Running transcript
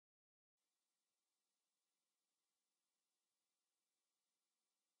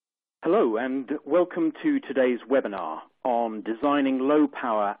Hello and welcome to today's webinar on designing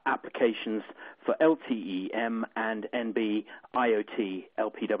low-power applications for LTE, M and NB IoT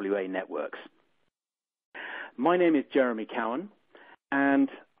LPWA networks. My name is Jeremy Cowan and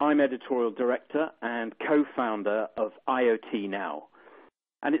I'm Editorial Director and co-founder of IoT Now.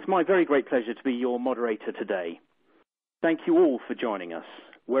 And it's my very great pleasure to be your moderator today. Thank you all for joining us,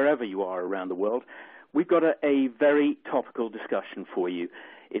 wherever you are around the world. We've got a very topical discussion for you.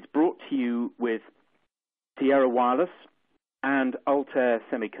 It's brought to you with Sierra Wireless and Altair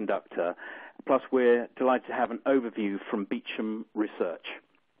Semiconductor, plus we're delighted to have an overview from Beecham Research.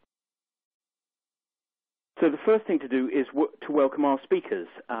 So the first thing to do is to welcome our speakers,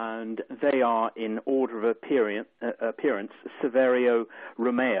 and they are in order of appearance, Saverio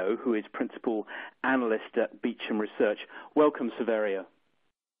Romeo, who is Principal Analyst at Beecham Research. Welcome, Saverio.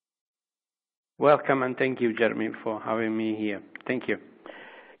 Welcome, and thank you, Jeremy, for having me here. Thank you.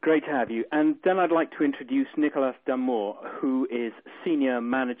 Great to have you. And then I'd like to introduce Nicolas Damour, who is Senior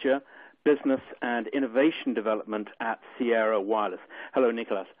Manager, Business and Innovation Development at Sierra Wireless. Hello,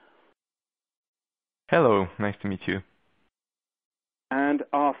 Nicolas. Hello, nice to meet you. And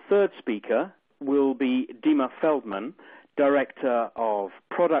our third speaker will be Dima Feldman, Director of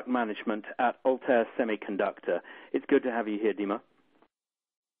Product Management at Altair Semiconductor. It's good to have you here, Dima.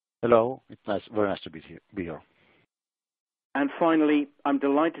 Hello, it's very nice to be here. And finally, I'm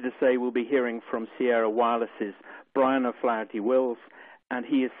delighted to say we'll be hearing from Sierra Wireless's Brian O'Flaherty-Wills, and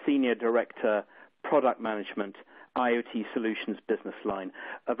he is Senior Director, Product Management, IoT Solutions Business Line.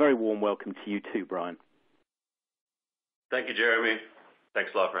 A very warm welcome to you too, Brian. Thank you, Jeremy.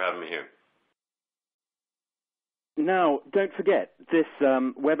 Thanks a lot for having me here. Now, don't forget, this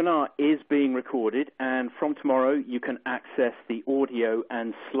webinar is being recorded, and from tomorrow you can access the audio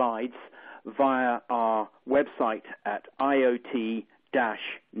and slides via our website at iot-now.com.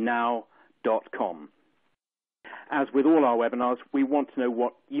 As with all our webinars, we want to know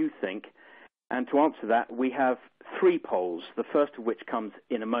what you think, and to answer that, we have 3 polls, the first of which comes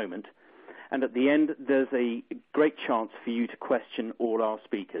in a moment, and at the end, there's a great chance for you to question all our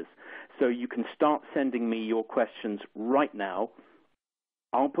speakers. So you can start sending me your questions right now.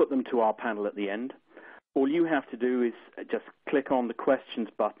 I'll put them to our panel at the end. All you have to do is just click on the questions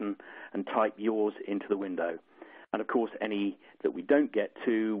button and type yours into the window. And of course, any that we don't get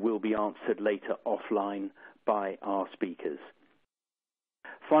to will be answered later offline by our speakers.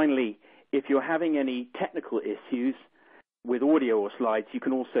 Finally, if you're having any technical issues with audio or slides, you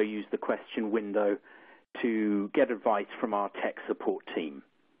can also use the question window to get advice from our tech support team.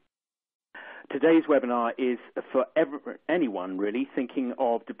 Today's webinar is for anyone really thinking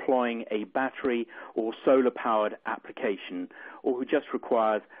of deploying a battery or solar-powered application, or who just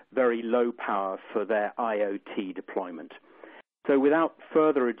requires very low power for their IoT deployment. So without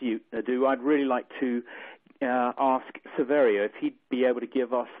further ado, I'd really like to ask Saverio if he'd be able to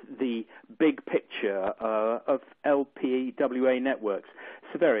give us the big picture of LPWA networks.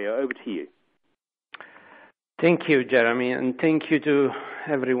 Saverio, over to you. Thank you, Jeremy, and thank you to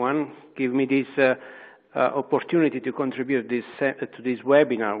everyone. Give me this opportunity to contribute to this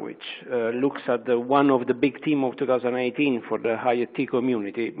webinar, which looks at one of the big themes of 2018 for the IoT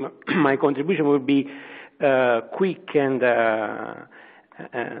community. My contribution will be quick and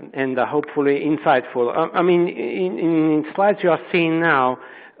hopefully insightful. I mean, in slides you are seeing now,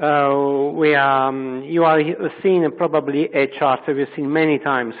 you are seeing probably a chart that you've seen many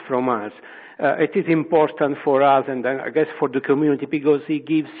times from us. It is important for us and I guess for the community because it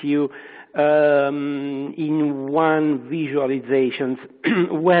gives you in one visualization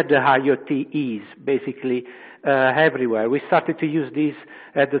where the IoT is basically everywhere. We started to use this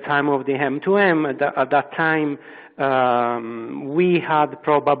at the time of the M2M. At that time, we had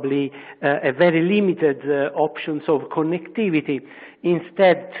probably a very limited options of connectivity.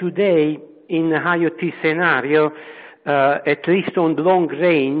 Instead, today, in an IoT scenario, at least on the long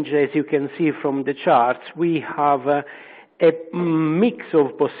range, as you can see from the charts, we have a mix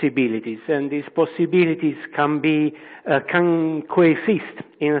of possibilities, and these possibilities can coexist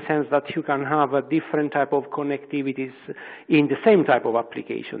in a sense that you can have a different type of connectivities in the same type of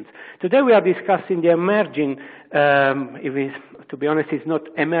applications. Today we are discussing the emerging, to be honest, it's not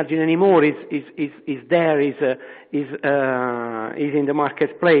emerging anymore, is in the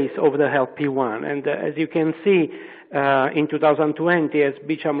marketplace of the LP1. And as you can see, in 2020, as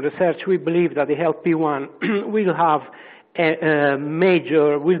Beecham Research, we believe that the LP1 will have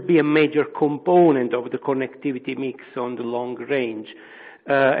will be a major component of the connectivity mix on the long range.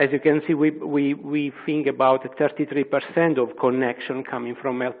 As you can see, we think about 33% of connection coming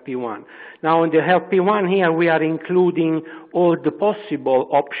from LP1. Now, in the LP1 here, we are including all the possible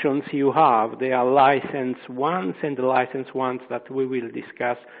options you have. They are license ones and the license ones that we will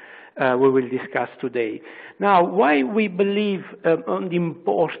discuss today. Now, why we believe on the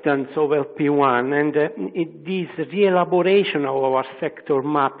importance of LP1 and this re-elaboration of our sector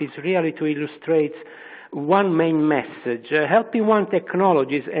map is really to illustrate one main message. LP1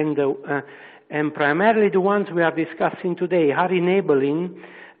 technologies and primarily the ones we are discussing today are enabling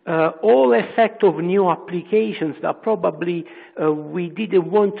all a set of new applications that probably we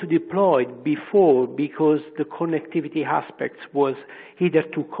didn't want to deploy before because the connectivity aspects was either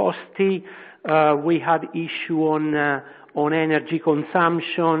too costly, we had issue on energy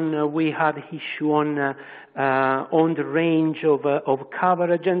consumption, we had issue on the range of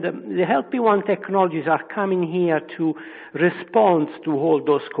coverage, and the LP1 technologies are coming here to respond to all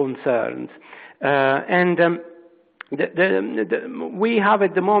those concerns. We have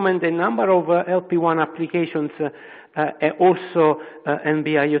at the moment a number of LP1 applications, also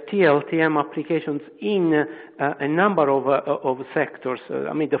NB-IoT, LTM applications in a number of sectors.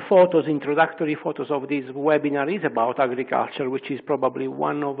 I mean, the photos, introductory photos of this webinar is about agriculture, which is probably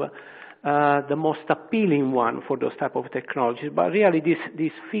one of the most appealing one for those type of technologies. But really, this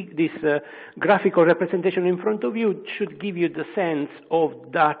graphical representation in front of you should give you the sense of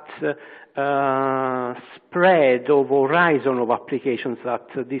that spread of horizon of applications that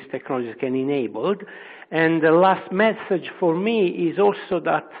these technologies can enable. And the last message for me is also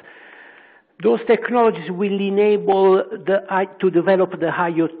that those technologies will enable to develop the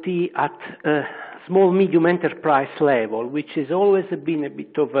IoT at small, medium enterprise level, which has always been a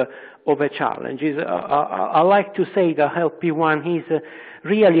bit of a challenge. I like to say that LP1 is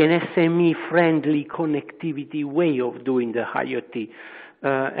really an SME-friendly connectivity way of doing the IoT.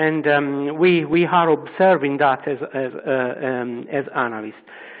 And we are observing that as analysts.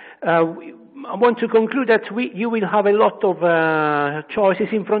 I want to conclude that you will have a lot of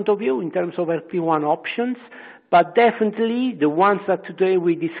choices in front of you in terms of LP1 options, but definitely the ones that today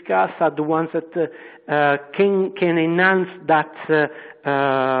we discuss are the ones that can enhance that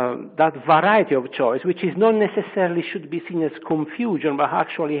variety of choice, which is not necessarily should be seen as confusion, but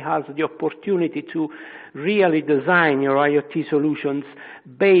actually has the opportunity to really design your IoT solutions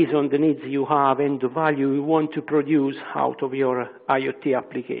based on the needs you have and the value you want to produce out of your IoT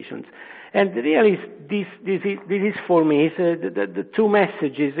applications. And really, this is for me, the two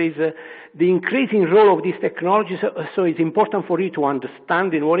messages is the increasing role of these technologies, so it's important for you to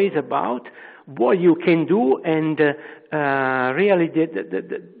understand what it's about, what you can do, and really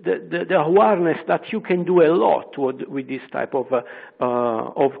the awareness that you can do a lot with this type of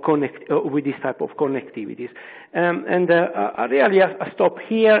connectivities. I really stop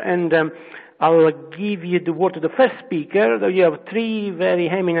here and I'll give you the word to the first speaker. You have three very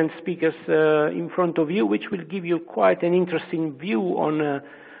eminent speakers in front of you, which will give you quite an interesting view on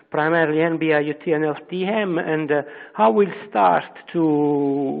primarily NB-IoT and LTM. And I will start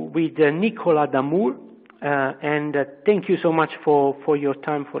with Nicolas Damour. And thank you so much for your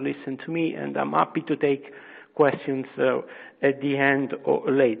time for listening to me. And I'm happy to take questions at the end or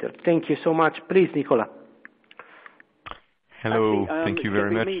later. Thank you so much. Please, Nicolas. Hello, thank you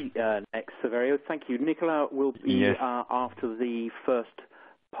very much. Me, next, Saverio. Thank you. Nicola will be after the first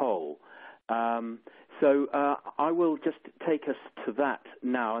poll. So I will just take us to that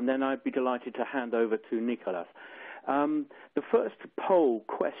now, and then I'd be delighted to hand over to Nicolas. The first poll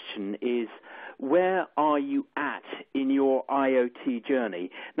question is, where are you at in your IoT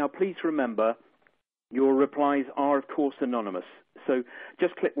journey? Now, please remember, your replies are, of course, anonymous. So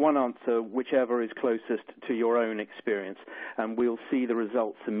just click one answer, whichever is closest to your own experience, and we'll see the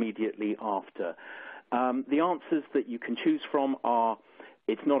results immediately after. The answers that you can choose from are,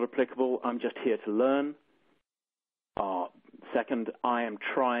 it's not applicable, I'm just here to learn. Second, I am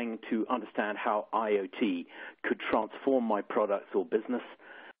trying to understand how IoT could transform my products or business.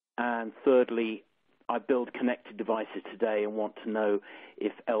 And thirdly, I build connected devices today and want to know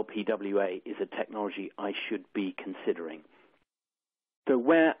if LPWA is a technology I should be considering. So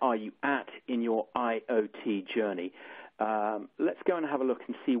where are you at in your IoT journey? Let's go and have a look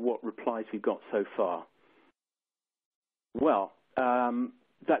and see what replies we've got so far. Well,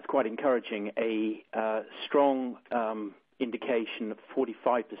 that's quite encouraging. A strong indication of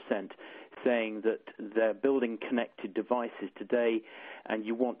 45% saying that they're building connected devices today and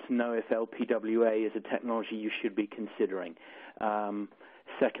you want to know if LPWA is a technology you should be considering.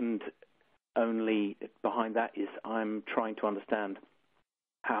 Second only behind that is I'm trying to understand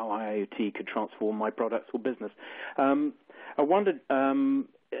how IoT could transform my products or business. I wondered, Dima,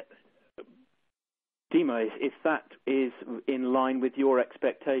 if that is in line with your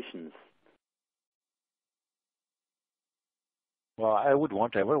expectations. Well, I would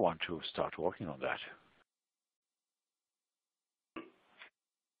want everyone to start working on that.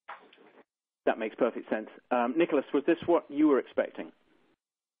 That makes perfect sense. Nicholas, was this what you were expecting?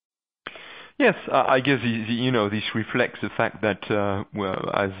 Yes, I guess this reflects the fact that, well,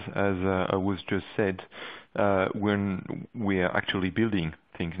 as was just said, when we are actually building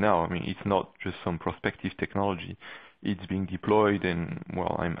things now, I mean, it's not just some prospective technology; it's being deployed, and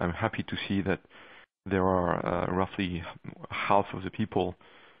well, I'm happy to see that there are roughly half of the people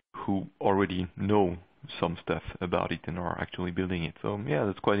who already know some stuff about it and are actually building it. So yeah,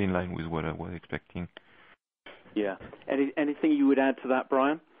 that's quite in line with what I was expecting. Yeah. Anything you would add to that,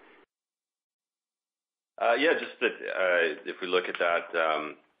 Brian? Yeah, just that if we look at that,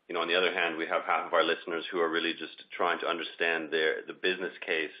 on the other hand, we have half of our listeners who are really just trying to understand the business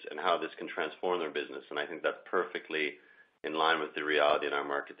case and how this can transform their business, and I think that's perfectly in line with the reality in our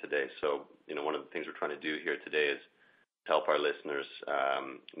market today. So, one of the things we're trying to do here today is help our listeners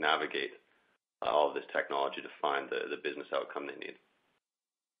navigate all of this technology to find the business outcome they need.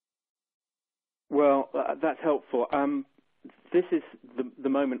 Well, that's helpful. This is the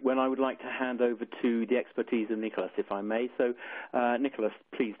moment when I would like to hand over to the expertise of Nicholas, if I may. So, Nicholas,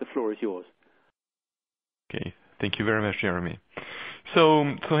 please, the floor is yours. Okay, thank you very much, Jeremy. So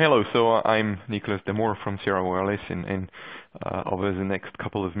hello. So I'm Nicholas Demore from Sierra Wireless, and over the next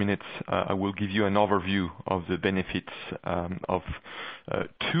couple of minutes, I will give you an overview of the benefits of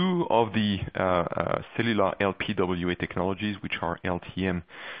two of the cellular LPWA technologies, which are LTE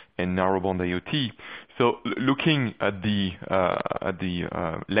and narrowband IoT. So looking at the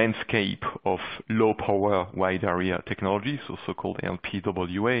landscape of low power wide area technologies, so-called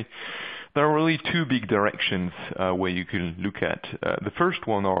LPWA, there are really two big directions where you can look at. The first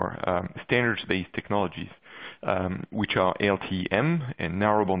one are standards-based technologies, which are LTE and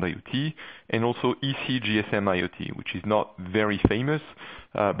narrowband IoT, and also EC-GSM IoT, which is not very famous,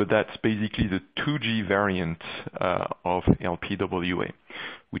 but that's basically the 2G variant of LPWA,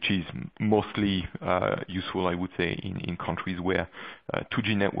 which is mostly useful, I would say, in countries where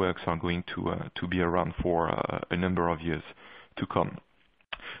 2G networks are going to be around for a number of years to come.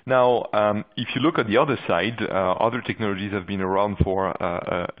 Now, if you look at the other side, other technologies have been around for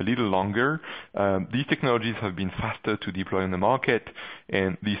a little longer. These technologies have been faster to deploy in the market,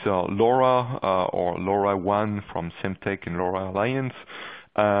 and these are LoRa or LoRaWAN from Semtech and LoRa Alliance,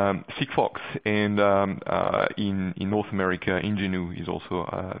 Sigfox, and in North America, Ingenu is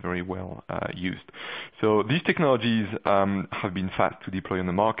also very well used. So these technologies have been fast to deploy in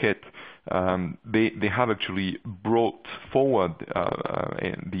the market. They have actually brought forward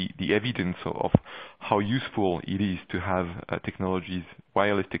the evidence of how useful it is to have technologies,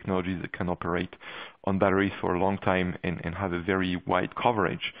 wireless technologies that can operate on batteries for a long time and have a very wide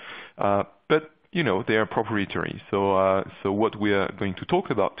coverage. But they are proprietary. So what we are going to talk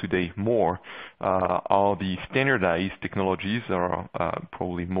about today more are the standardized technologies that are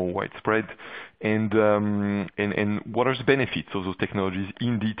probably more widespread, and what are the benefits of those technologies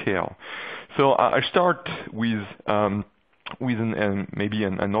in detail. So I start with maybe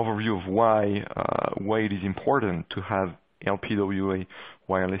an overview of why it is important to have LPWA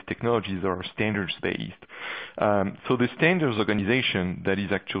wireless technologies that are standards-based. So the standards organization that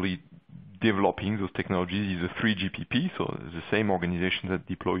is actually developing those technologies is a 3GPP, so the same organization that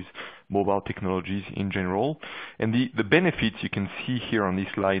deploys mobile technologies in general. And the benefits you can see here on this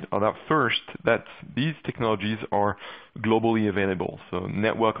slide are that first, that these technologies are globally available. So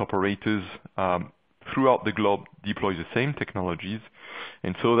network operators throughout the globe deploy the same technologies.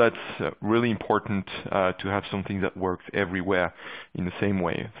 And so that's really important to have something that works everywhere in the same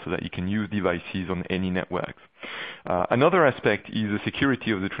way so that you can use devices on any networks. Another aspect is the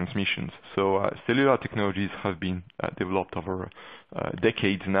security of the transmissions. So cellular technologies have been developed over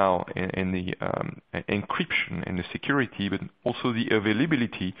decades now, and the encryption and the security, but also the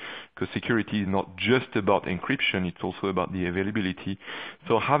availability, because security is not just about encryption, it's also about the availability.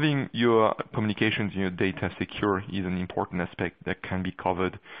 So having your communications and your data secure is an important aspect that can be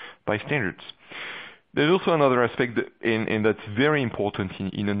covered by standards. There's also another aspect, and that's very important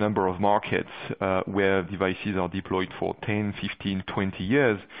in a number of markets where devices are deployed for 10, 15, 20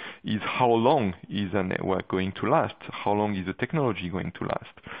 years, is how long is a network going to last? How long is the technology going to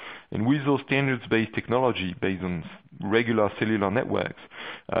last? And with those standards-based technology based on regular cellular networks,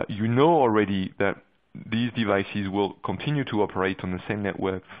 you know already that these devices will continue to operate on the same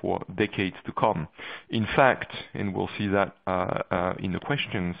network for decades to come. In fact, and we'll see that in the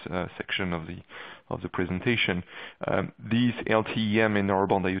questions section of the presentation, these LTE-M and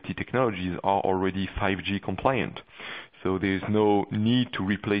narrowband IoT technologies are already 5G compliant. So there's no need to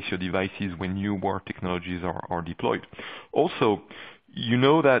replace your devices when newer technologies are deployed. Also, you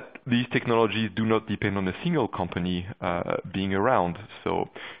know that these technologies do not depend on a single company being around. So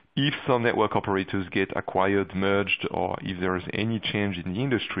if some network operators get acquired, merged, or if there is any change in the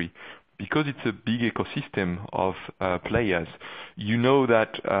industry, because it's a big ecosystem of players, you know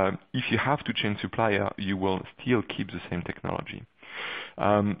that if you have to change supplier, you will still keep the same technology.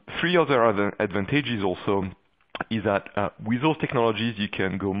 Three other advantages also is that with those technologies you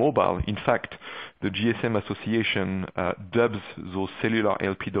can go mobile. In fact, the GSM Association dubs those cellular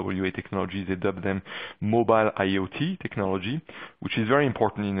LPWA technologies, they dub them mobile IoT technology, which is very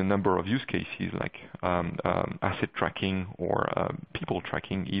important in a number of use cases like asset tracking or people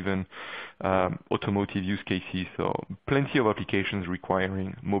tracking, even automotive use cases. So plenty of applications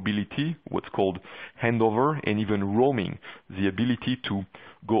requiring mobility, what's called handover, and even roaming, the ability to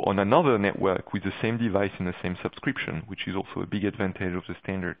go on another network with the same device and the same subscription, which is also a big advantage of the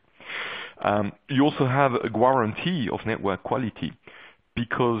standard. You also have a guarantee of network quality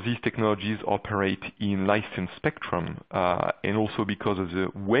because these technologies operate in licensed spectrum, and also because of the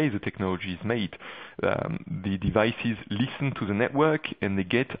way the technology is made. The devices listen to the network and they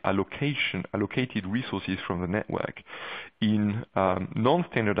get allocated resources from the network. In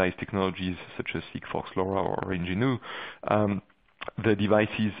non-standardized technologies such as Sigfox, LoRa, or Ingenu, the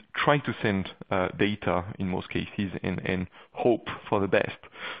devices try to send data in most cases and hope for the best.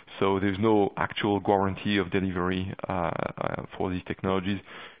 So there's no actual guarantee of delivery for these technologies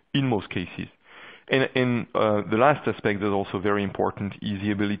in most cases. And the last aspect that's also very important is the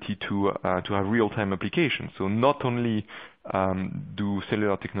ability to have real-time applications. So not only do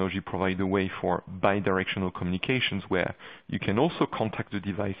cellular technology provide a way for bidirectional communications where you can also contact the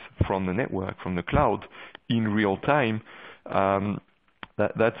device from the network, from the cloud in real time,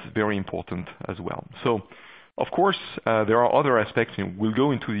 that's very important as well. So, of course, there are other aspects, and we'll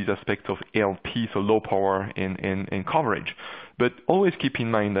go into these aspects of LP, so low power and coverage. But always keep in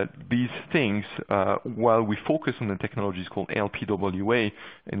mind that these things, while we focus on the technologies called LPWA,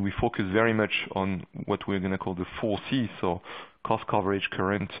 and we focus very much on what we're going to call the 4 Cs, so cost, coverage,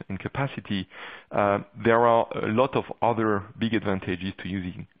 current, and capacity, there are a lot of other big advantages to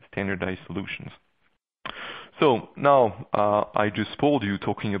using standardized solutions. So now I just spoiled you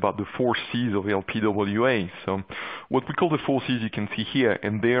talking about the 4 Cs of LPWA. So what we call the 4 Cs you can see here,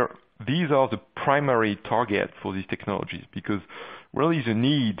 and these are the primary target for these technologies because really the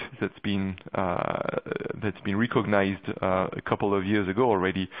need that's been recognized a couple of years ago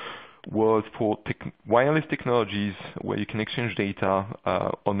already was for wireless technologies where you can exchange data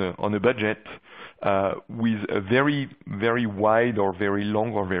on a budget with a very, very wide or very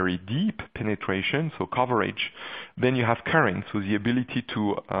long or very deep penetration, so coverage. Then you have current, so the ability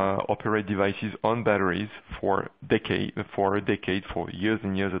to operate devices on batteries for a decade, for years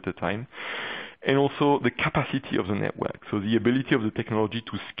and years at a time. And also the capacity of the network, so the ability of the technology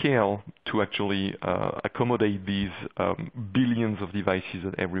to scale to actually accommodate these billions of devices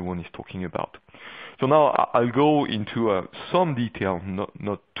that everyone is talking about. So now I'll go into some detail,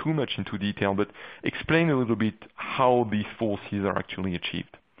 not too much into detail, but explain a little bit how these 4 Cs are actually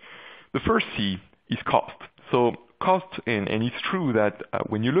achieved. The first C is cost. So cost, and it's true that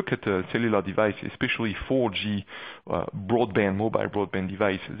when you look at a cellular device, especially 4G mobile broadband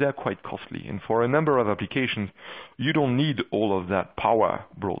devices, they're quite costly. And for a number of applications, you don't need all of that power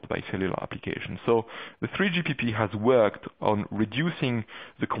brought by cellular applications. So the 3GPP has worked on reducing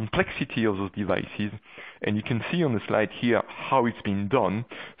the complexity of those devices, and you can see on the slide here how it's been done.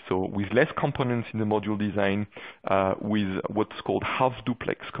 So with less components in the module design, with what's called half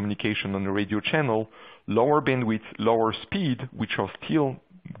duplex communication on the radio channel, lower bandwidth, lower speed, which are still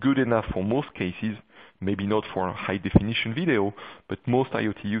good enough for most cases, maybe not for high definition video, but most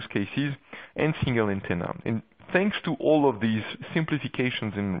IoT use cases, and single antenna. And thanks to all of these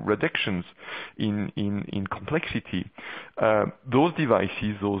simplifications and reductions in complexity, those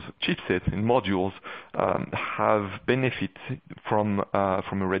devices, those chipsets and modules have benefit from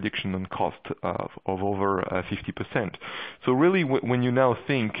a reduction in cost of over 50%. So really, when you now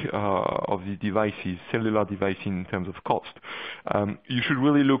think of the devices, cellular devices in terms of cost, you should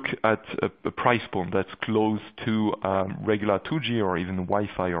really look at a price point that's close to regular 2G or even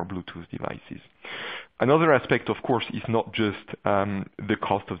Wi-Fi or Bluetooth devices. Another aspect, of course, is not just the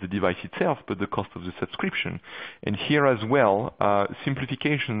cost of the device itself, but the cost of the subscription. And here as well,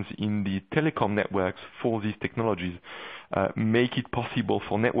 simplifications in the telecom networks for these technologies make it possible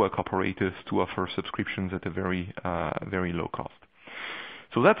for network operators to offer subscriptions at a very low cost.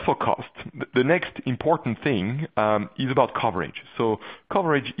 So that's for cost. The next important thing is about coverage. So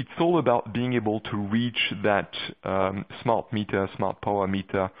coverage, it's all about being able to reach that smart meter, smart power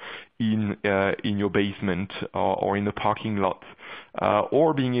meter in your basement or in the parking lot,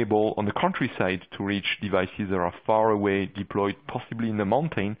 or being able on the countryside to reach devices that are far away, deployed possibly in the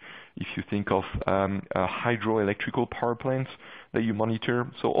mountain, if you think of hydroelectrical power plants that you monitor.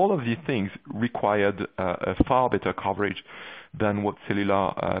 So all of these things required a far better coverage than what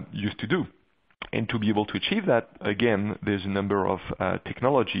cellular used to do. And to be able to achieve that, again, there's a number of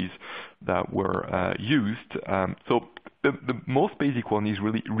technologies that were used. So the most basic one is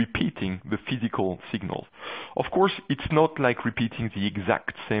really repeating the physical signal. Of course, it's not like repeating the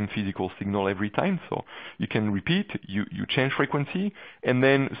exact same physical signal every time. So you can repeat, you change frequency, and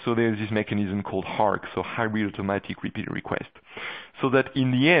then so there's this mechanism called HARC, so hybrid automatic repeat request. So that in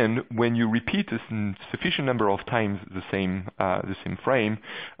the end, when you repeat a sufficient number of times the same frame,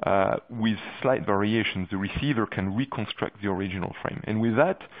 with slight variations, the receiver can reconstruct the original frame. And with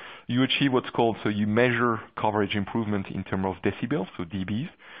that, you achieve what's called, so you measure coverage improvement in terms of decibels, so dBs,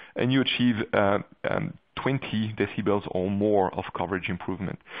 and you achieve 20 decibels or more of coverage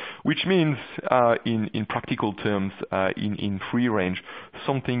improvement, which means in practical terms, in free range,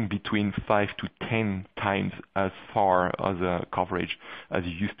 something between 5 to 10 times as far as coverage as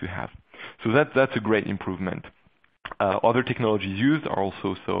you used to have. So that's a great improvement. Other technologies used are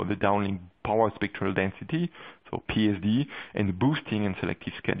also the downlink power spectral density, so PSD, and the boosting and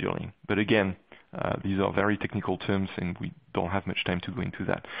selective scheduling. But again, these are very technical terms, and we don't have much time to go into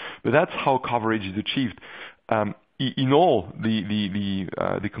that. But that's how coverage is achieved. In all,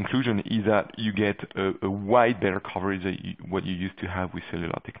 the conclusion is that you get a wide better coverage than what you used to have with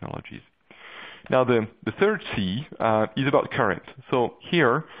cellular technologies. Now, the third C is about current. So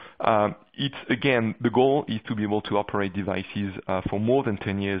here, it's again, the goal is to be able to operate devices for more than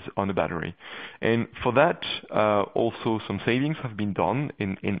 10 years on a battery. And for that, also some savings have been done.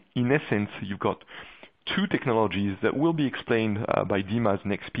 In essence, you've got two technologies that will be explained by Dima's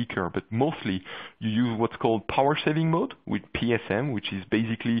next speaker, but mostly you use what's called power saving mode with PSM, which is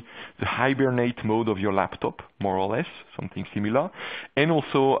basically the hibernate mode of your laptop, more or less, something similar, and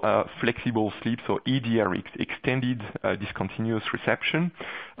also flexible sleep, so EDRX, extended discontinuous reception,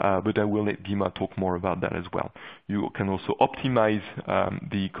 but I will let Dima talk more about that as well. You can also optimize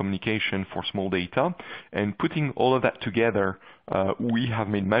the communication for small data, and putting all of that together, we have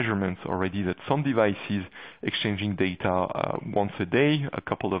made measurements already that some devices exchanging data once a day, a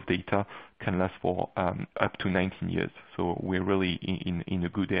couple of data, can last for up to 19 years. So we're really in a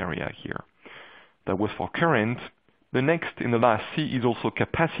good area here. That was for current. The next in the last C is also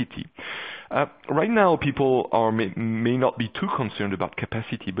capacity. Right now, people may not be too concerned about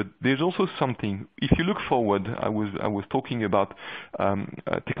capacity, but there's also something. If you look forward, I was talking about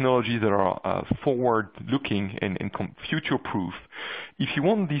technologies that are forward-looking and future-proof. If you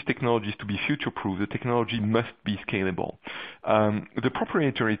want these technologies to be future-proof, the technology must be scalable. The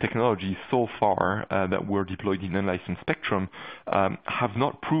proprietary technologies so far that were deployed in unlicensed spectrum have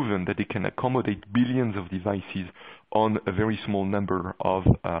not proven that they can accommodate billions of devices on a very small number of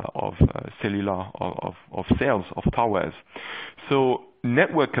cellular, of cells, of towers. So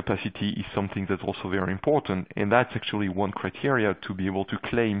network capacity is something that's also very important, and that's actually one criteria to be able to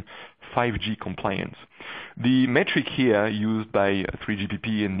claim 5G compliance. The metric here used by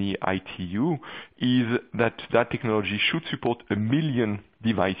 3GPP and the ITU is that technology should support 1 million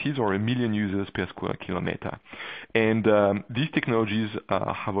devices or 1 million users per square kilometer. And these technologies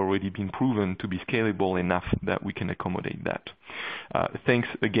have already been proven to be scalable enough that we can accommodate that. Thanks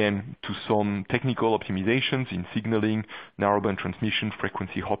again to some technical optimizations in signaling, narrowband transmission,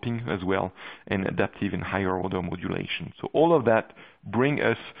 frequency hopping as well, and adaptive and higher order modulation. So all of that bring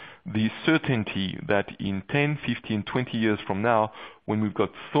us the certainty that in 10, 15, 20 years from now, when we've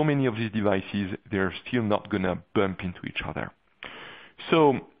got so many of these devices, they're still not going to bump into each other.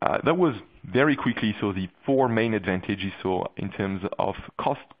 So that was very quickly the 4 main advantages in terms of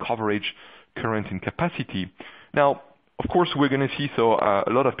cost, coverage, current, and capacity. Now, of course, we're going to see, a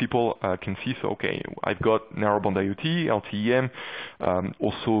lot of people can see, okay, I've got narrowband IoT, LTE,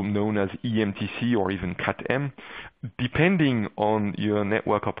 also known as eMTC or even Cat-M. Depending on your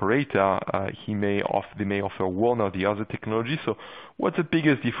network operator, they may offer one or the other technology. So what's the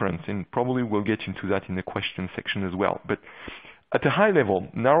biggest difference? And probably we'll get into that in the question section as well. But at a high level,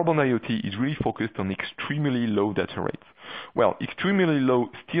 narrowband IoT is really focused on extremely low data rates. Well, extremely low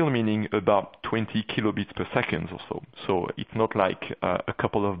still meaning about 20 kilobits per second or so. So it's not like a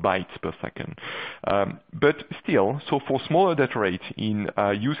couple of bytes per second. But still, so for smaller data rates in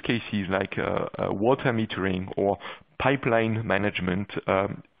use cases like water metering or pipeline management,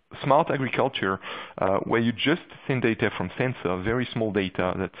 smart agriculture, where you just send data from sensor, very small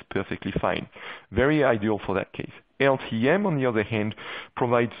data, that's perfectly fine. Very ideal for that case. LTE, on the other hand,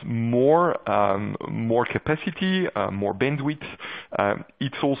 provides more capacity, more bandwidth.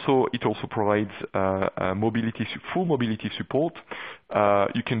 It also provides full mobility support.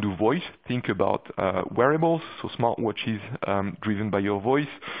 You can do voice. Think about wearables, so smartwatches driven by your voice.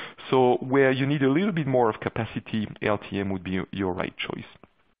 So where you need a little bit more of capacity, LTE would be your right choice.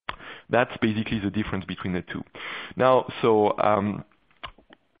 That's basically the difference between the two. Now, so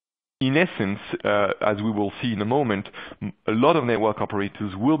in essence, as we will see in a moment, a lot of network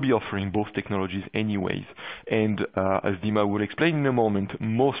operators will be offering both technologies anyways. And as Dima will explain in a moment,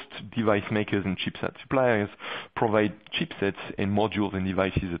 most device makers and chipset suppliers provide chipsets and modules and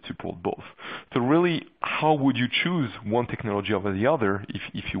devices that support both. So really, how would you choose one technology over the other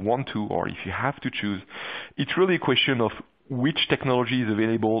if you want to, or if you have to choose? It's really a question of which technology is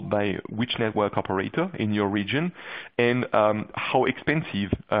available by which network operator in your region, and how expensive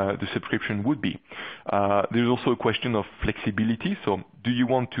the subscription would be. There's also a question of flexibility. So do you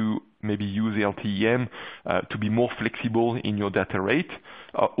want to maybe use LTE to be more flexible in your data rate,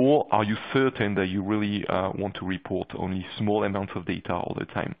 or are you certain that you really want to report only small amounts of data all the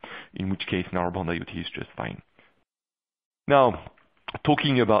time, in which case narrowband IoT is just fine. Now,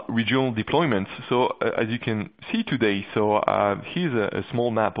 talking about regional deployments, so as you can see today, so here's a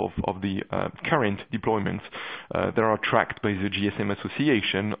small map of the current deployments that are tracked by the GSM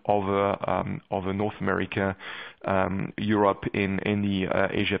Association over North America, Europe, and the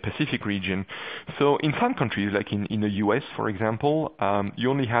Asia Pacific region. So in some countries, like in the US, for example, you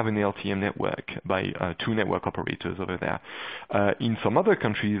only have an LTE network by 2 network operators over there. In some other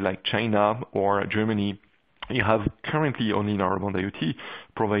countries, like China or Germany, you have currently only narrowband IoT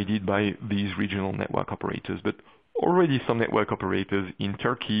provided by these regional network operators, but already some network operators in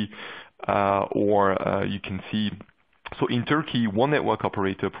Turkey, or you can see, so in Turkey, one network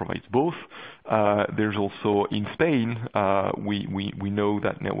operator provides both. There's also in Spain, we know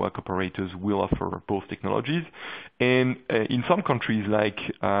that network operators will offer both technologies. And in some countries, like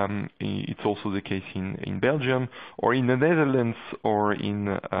it's also the case in Belgium, or in the Netherlands, or in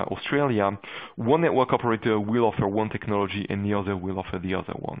Australia, one network operator will offer one technology and the other will offer the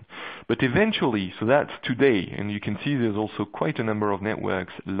other one. But eventually, so that's today, and you can see there's also quite a number of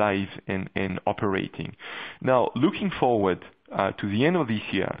networks live and operating. Now, looking forward to the end of this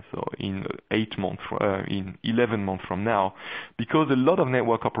year, so in 11 months from now, because a lot of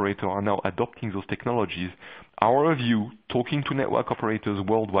network operators are now adopting those technologies, our view, talking to network operators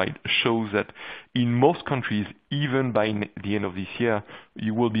worldwide, shows that in most countries, even by the end of this year,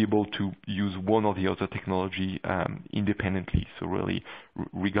 you will be able to use one or the other technology independently, so really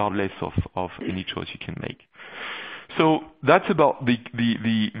regardless of any choice you can make. So that's about the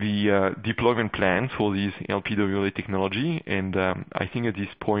deployment plan for this LPWA technology, and I think at this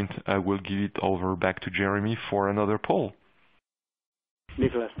point I will give it over back to Jeremy for another poll.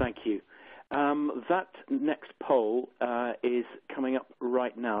 Nicholas, thank you. That next poll is coming up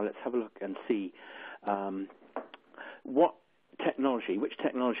right now. Let's have a look and see which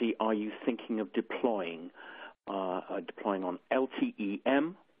technology are you thinking of deploying? Deploying on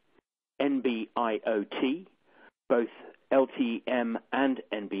LTE-M, NB-IoT, both LTE-M and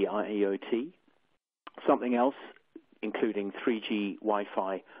NB-IoT, something else, including 3G,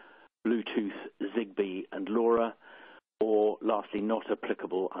 Wi-Fi, Bluetooth, Zigbee, and LoRa, or lastly, not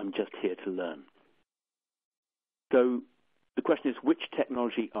applicable, I'm just here to learn. So the question is, which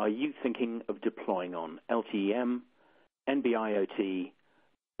technology are you thinking of deploying on? LTE-M, NB-IoT,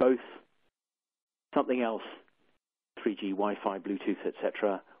 both, something else, 3G, Wi-Fi, Bluetooth,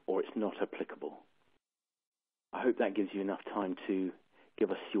 etc., or it's not applicable? I hope that gives you enough time to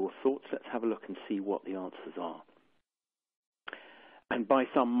give us your thoughts. Let's have a look and see what the answers are. And by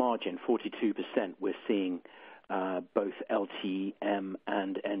some margin, 42%, we're seeing both LTE-M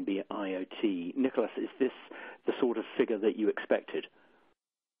and NB-IoT. Nicholas, is this the sort of figure that you expected?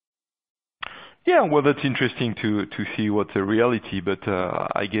 Yeah, well, that's interesting to see what's the reality, but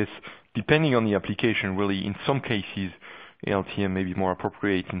I guess depending on the application, really, in some cases, LTE may be more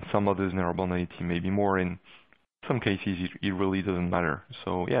appropriate, in some others, narrowband IoT may be more, in some cases, it really doesn't matter.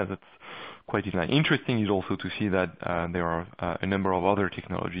 So yeah, that's quite interesting. Interesting is also to see that there are a number of other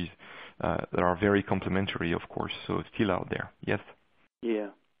technologies that are very complementary, of course, so still out there. Yes. Yeah,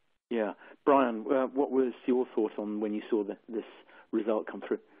 yeah. Brian, what was your thought on when you saw this result come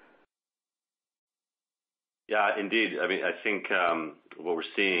through? Yeah, indeed. I mean, I think what we're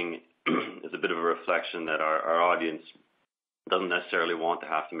seeing is a bit of a reflection that our audience doesn't necessarily want to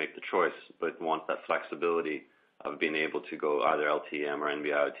have to make the choice, but wants that flexibility of being able to go either LTE-M or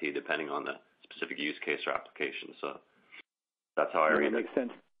NB-IoT, depending on the specific use case or application. So that's how I read it. That makes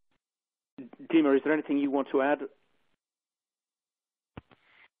sense. Dima, is there anything you want to add?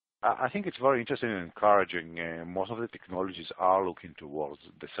 I think it's very interesting and encouraging. Most of the technologies are looking towards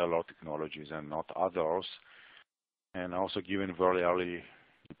the cellular technologies and not others. And also given very early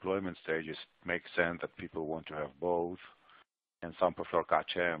deployment stages, it makes sense that people want to have both. And some prefer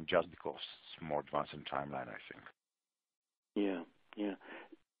catch-M just because it's more advanced in timeline, I think. Yeah, yeah.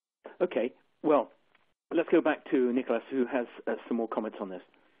 Okay, well, let's go back to Nicholas, who has some more comments on this.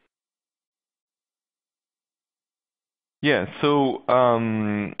 Yeah. So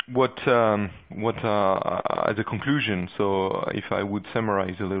what as a conclusion, so if I would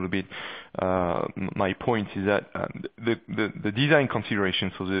summarize a little bit, my point is that the design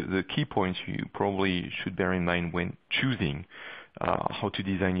considerations, so the key points you probably should bear in mind when choosing how to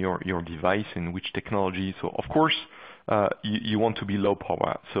design your device and which technology. So of course, you want to be low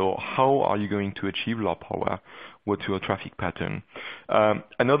power. So how are you going to achieve low power? What's your traffic pattern?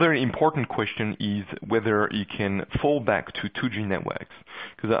 Another important question is whether you can fall back to 2G networks.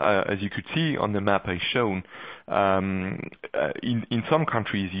 Because as you could see on the map I shown, in some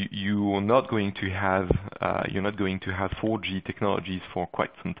countries you are not going to have 4G technologies for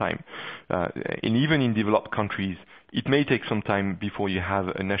quite some time, and even in developed countries, it may take some time before you have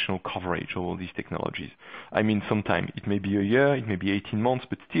a national coverage of all these technologies. I mean, sometime it may be a year, it may be 18 months,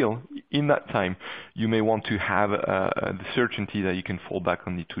 but still, in that time, you may want to have the certainty that you can fall back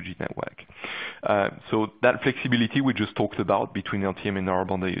on the 2G network. So that flexibility we just talked about between LTE-M and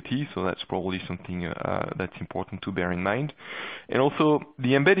narrowband IoT, so that's probably something that's important to bear in mind. And also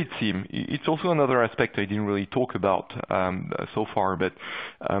the embedded SIM, it's also another aspect I didn't really talk about so far, but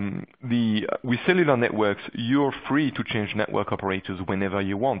with cellular networks, you're free to change network operators whenever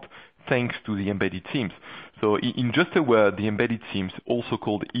you want, thanks to the embedded SIMs. So in just a word, the embedded SIMs, also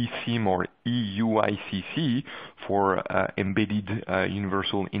called eSIM or EUICC for Embedded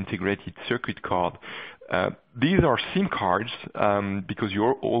Universal Integrated Circuit Card, these are SIM cards because you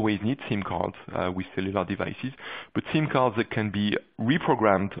always need SIM cards with cellular devices, but SIM cards that can be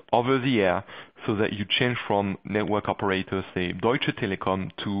reprogrammed over the air so that you change from network operators, say Deutsche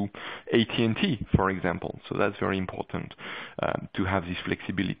Telekom, to AT&T, for example. So that's very important to have this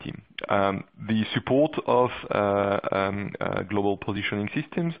flexibility. The support of global positioning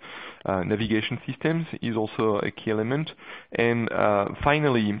systems, navigation systems is also a key element. And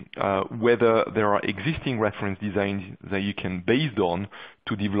finally, whether there are existing reference designs that you can base on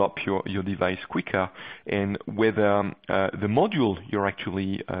to develop your device quicker, and whether the module you're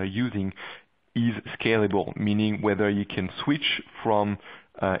actually using is scalable, meaning whether you can switch from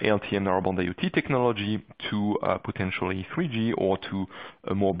LTE and narrowband IoT technology to potentially 3G or to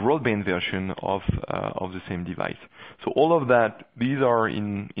a more broadband version of the same device. So all of that, these are,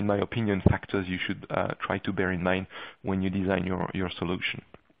 in my opinion, factors you should try to bear in mind when you design your solution.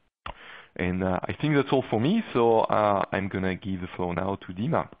 And I think that's all for me, so I'm going to give the floor now to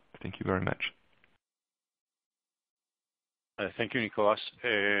Dima. Thank you very much. Thank you, Nicolas.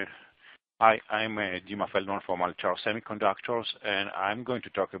 I'm Dima Feldman from Altair Semiconductors, and I'm going to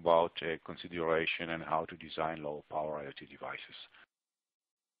talk about consideration and how to design low-power IoT devices.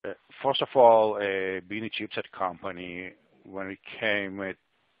 First of all, being a chipset company, when we came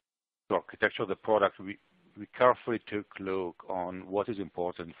to architecture of the product, we carefully took a look on what is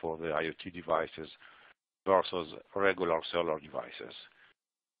important for the IoT devices versus regular cellular devices.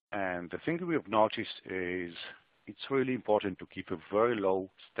 And the thing we have noticed is it's really important to keep a very low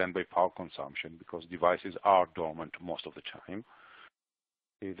standby power consumption because devices are dormant most of the time.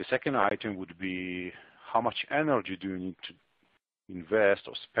 The second item would be how much energy do you need to invest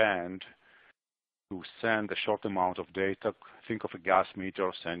or spend to send a short amount of data. Think of a gas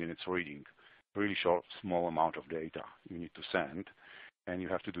meter sending its reading. Really short, small amount of data you need to send, and you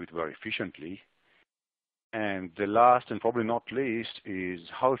have to do it very efficiently. And the last and probably not least is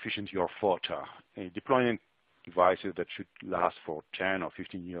how efficient your FOTA. Deploying devices that should last for 10 or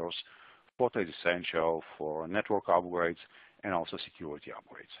 15 years, FOTA is essential for network upgrades and also security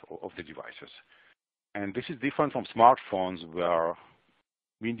upgrades of the devices. And this is different from smartphones where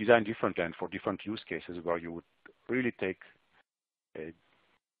being designed differently and for different use cases where you would really take a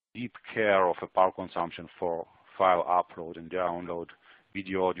deep care of a power consumption for file upload and download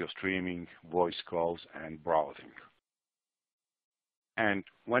video, audio streaming, voice calls, and browsing. And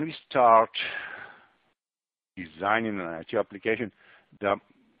when we start designing an IoT application, there are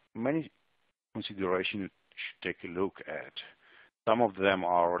many considerations you should take a look at. Some of them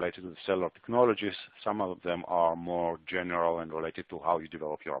are related to the cellular technologies. Some of them are more general and related to how you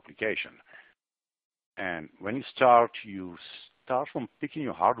develop your application. And when you start from picking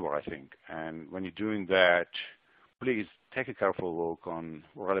your hardware, I think. And when you're doing that, please take a careful look on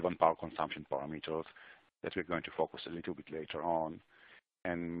relevant power consumption parameters that we're going to focus a little bit later on,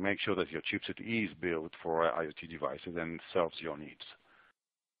 and make sure that your chipset is built for IoT devices and serves your needs.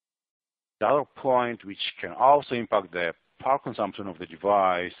 The other point which can also impact the power consumption of the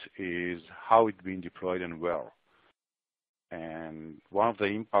device is how it's being deployed and where. And one of the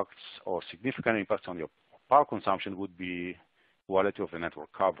impacts or significant impacts on your power consumption would be quality of the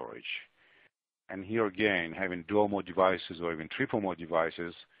network coverage. And here again, having dual mode devices or even triple mode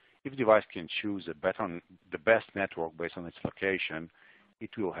devices, if the device can choose the best network based on its location, it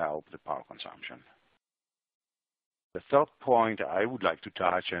will help the power consumption. The third point I would like to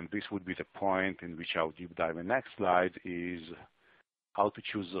touch, and this would be the point in which I'll deep dive in the next slide, is how to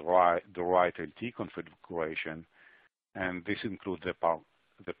choose the right LTE configuration. And this includes the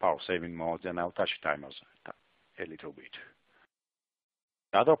power saving modes, and I'll touch timers a little bit.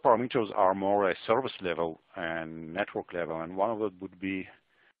 The other parameters are more service level and network level, and one of them would be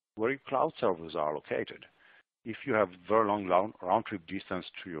where your cloud servers are located. If you have very long round-trip distance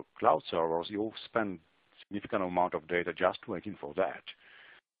to your cloud servers, you'll spend significant amount of data just waiting for that.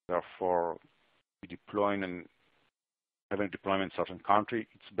 Therefore, deploying and having a deployment in a certain country,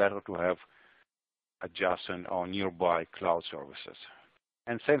 it's better to have adjacent or nearby cloud services.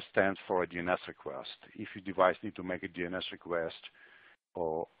 And same stands for a DNS request. If your device needs to make a DNS request,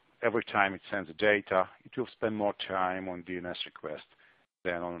 or every time it sends data, it will spend more time on DNS request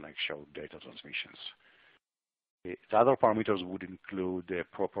than on actual data transmissions. The other parameters would include the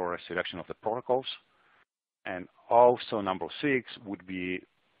proper selection of the protocols, and also number 6 would be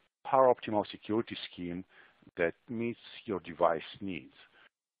power optimal security scheme that meets your device needs.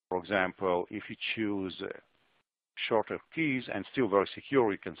 For example, if you choose shorter keys and still very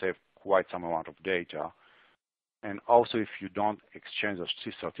secure, you can save quite some amount of data. And also, if you don't exchange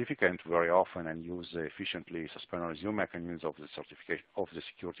the certificate very often and use efficiently suspend and resume mechanisms of the certification of the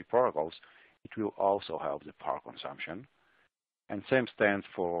security protocols, it will also help the power consumption. And same stands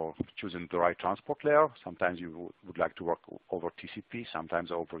for choosing the right transport layer. Sometimes you would like to work over TCP,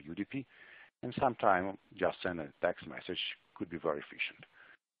 sometimes over UDP, and sometimes just send a text message could be very efficient.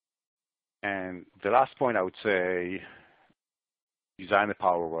 And the last point I would say, design a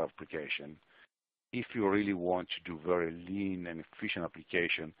power application. If you really want to do very lean and efficient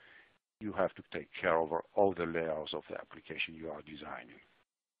application, you have to take care of all the layers of the application you are designing.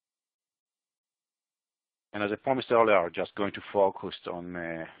 And as I promised earlier, I'm just going to focus on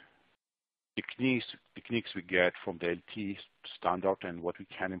techniques we get from the LTE standard and what we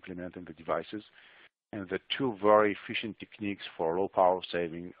can implement in the devices. And the two very efficient techniques for low power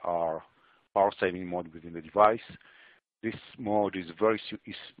saving are power saving mode within the device. This mode is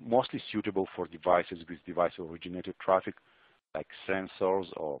mostly suitable for devices with device-originated traffic, like sensors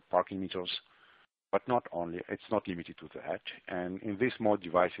or parking meters, but not only. It's not limited to that. And in this mode,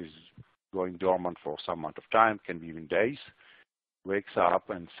 devices going dormant for some amount of time, can be even days, wakes up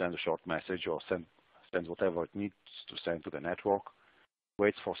and sends a short message or sends whatever it needs to send to the network,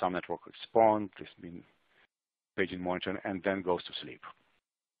 waits for some network to respond, this means paging monitoring, and then goes to sleep.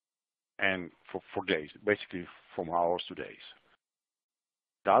 And for days, basically from hours to days.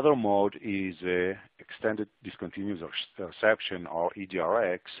 The other mode is extended discontinuous reception, or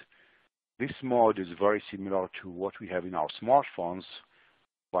EDRX. This mode is very similar to what we have in our smartphones,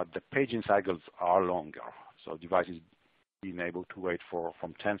 but the paging cycles are longer. So devices being able to wait for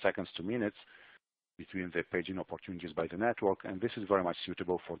from 10 seconds to minutes between the paging opportunities by the network, and this is very much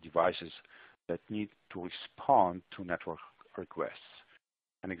suitable for devices that need to respond to network requests.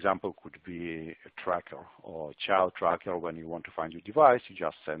 An example could be a tracker or a child tracker. When you want to find your device, you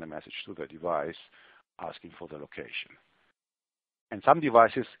just send a message to the device asking for the location. And some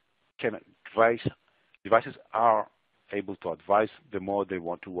devices are able to advise the mode they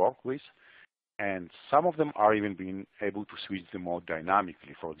want to work with, and some of them are even being able to switch the mode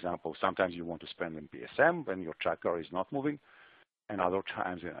dynamically. For example, sometimes you want to spend in PSM when your tracker is not moving, and other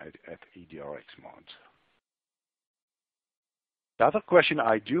times at EDRX modes. The other question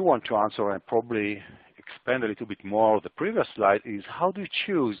I do want to answer, and probably expand a little bit more on the previous slide, is how do you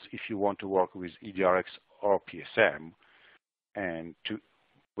choose if you want to work with EDRX or PSM? And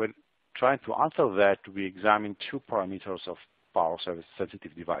when trying to answer that, we examine two parameters of power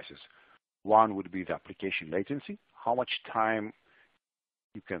sensitive devices. One would be the application latency, how much time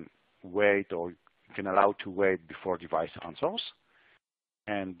you can wait or you can allow to wait before device answers.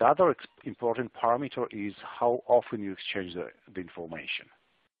 And the other important parameter is how often you exchange the information.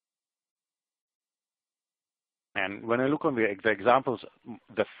 And when I look on the examples,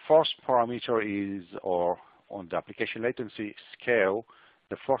 the first parameter is, or on the application latency scale,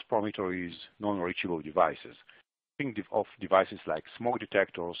 the first parameter is non-reachable devices. Think of devices like smoke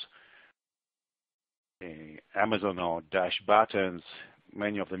detectors, Amazon or Dash buttons,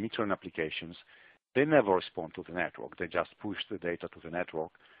 many of the metering applications. They never respond to the network. They just push the data to the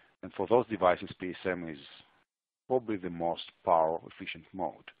network. And for those devices, PSM is probably the most power efficient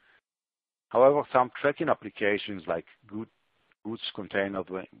mode. However, some tracking applications like goods containers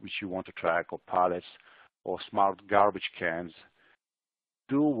which you want to track, or pallets, or smart garbage cans,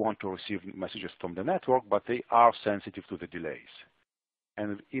 do want to receive messages from the network, but they are sensitive to the delays.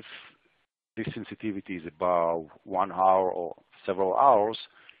 And if this sensitivity is about 1 hour or several hours,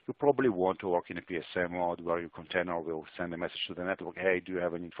 you probably want to work in a PSM mode where your container will send a message to the network, hey, do you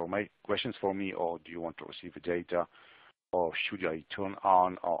have any questions for me, or do you want to receive the data, or should I turn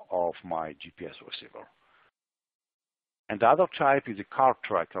on or off my GPS receiver? And the other type is a car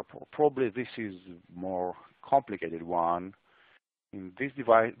tracker. Probably this is more complicated one. In this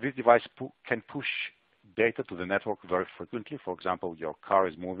device can push data to the network very frequently. For example, your car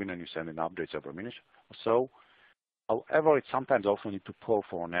is moving and you send in updates every minute or so. However, it sometimes also needs to pull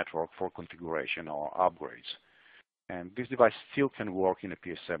for a network for configuration or upgrades. And this device still can work in a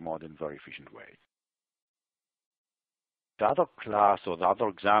PSM mode in a very efficient way. The other class or the other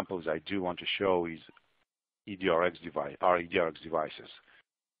examples I do want to show is EDRX devices.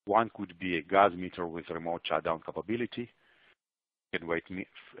 One could be a gas meter with remote shutdown capability. You can wait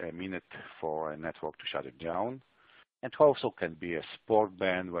a minute for a network to shut it down. And also can be a sport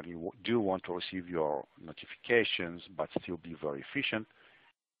band when you do want to receive your notifications but still be very efficient.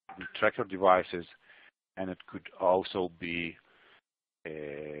 Tracker devices, and it could also be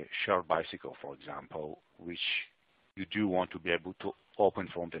a shared bicycle, for example, which you do want to be able to open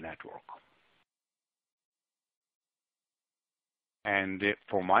from the network. And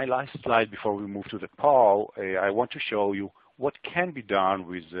for my last slide, before we move to the poll, I want to show you what can be done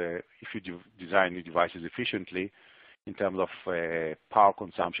with if you design your devices efficiently in terms of power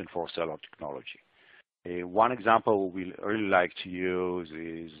consumption for cellular technology. One example we really like to use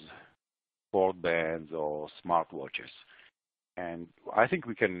is sport bands or smartwatches. And I think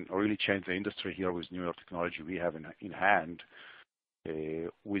we can really change the industry here with newer technology we have in hand.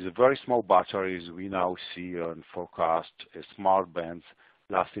 With very small batteries, we now see and forecast smart bands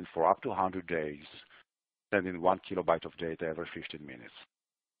lasting for up to 100 days, sending 1 kilobyte of data every 15 minutes.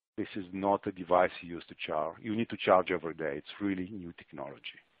 This is not a device you use to charge. You need to charge every day. It's really new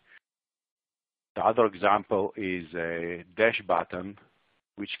technology. The other example is a dash button,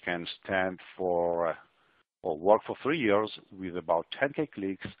 which can stand for or work for 3 years with about 10K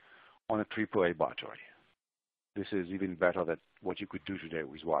clicks on a AAA battery. This is even better than what you could do today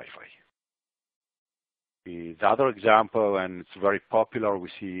with Wi-Fi. The other example, and it's very popular, we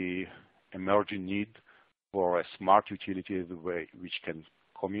see emerging need for a smart utility which can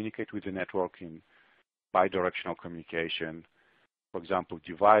communicate with the network in bidirectional communication. For example,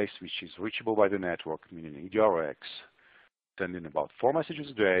 device which is reachable by the network, meaning EDRX, sending about 4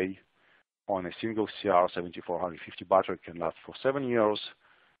 messages a day on a single CR7450 battery can last for 7 years.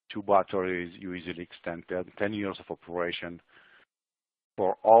 2 batteries, you easily extend 10 years of operation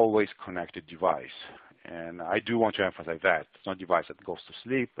for always connected device. And I do want to emphasize that. It's not a device that goes to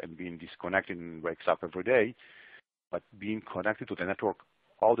sleep and being disconnected and wakes up every day, but being connected to the network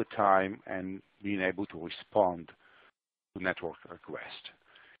all the time and being able to respond to network requests.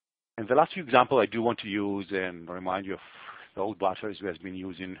 And the last few examples I do want to use and remind you of the old batteries we have been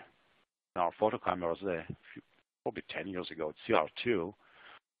using in our photo cameras probably 10 years ago. It's CR2.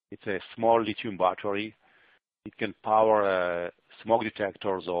 It's a small lithium battery. It can power smoke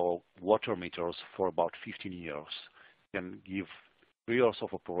detectors or water meters for about 15 years. It can give 3 years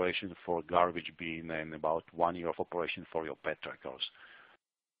of operation for a garbage bin and about 1 year of operation for your pet trackers.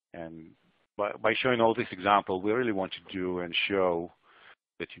 And by showing all this example, we really want to do and show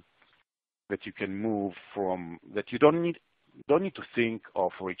that you can move from that you don't need to think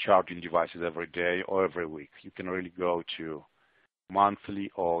of recharging devices every day or every week. You can really go to monthly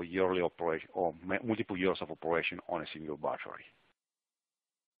or yearly operation or multiple years of operation on a single battery.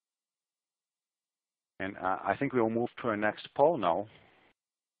 And I think we'll move to our next poll now.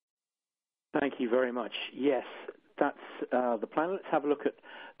 Thank you very much. Yes, that's the plan. Let's have a look at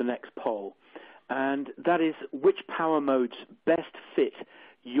the next poll. and that is which power modes best fit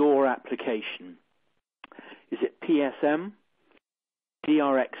your application. Is it PSM,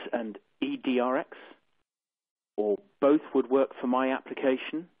 DRX and EDRX, or both would work for my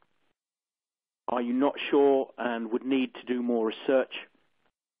application? Are you not sure and would need to do more research?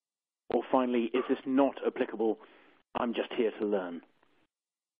 Or finally, is this not applicable? I'm just here to learn.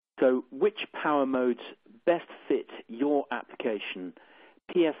 So which power modes best fit your application?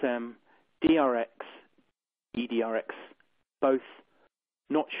 PSM, DRX, EDRX, both,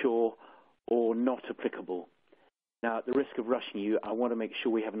 not sure, or not applicable? Now, at the risk of rushing you, I want to make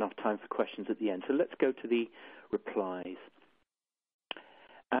sure we have enough time for questions at the end. So let's go to the replies.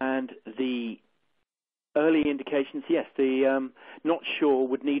 And the early indications, yes, the not sure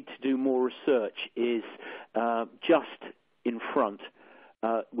would need to do more research is just in front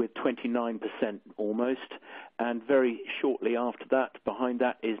with 29% almost. And very shortly after that, behind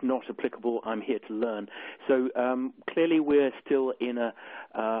that is not applicable, I'm here to learn. So clearly we're still in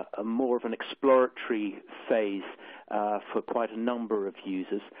a more of an exploratory phase for quite a number of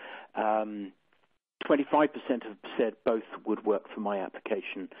users. 25% have said both would work for my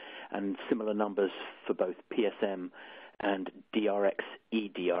application, and similar numbers for both PSM and DRX,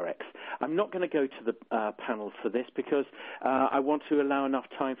 EDRX. I'm not going to go to the panel for this because I want to allow enough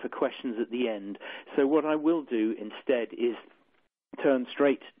time for questions at the end. So what I will do instead is turn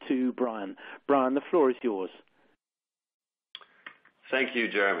straight to Brian. Brian, the floor is yours. Thank you,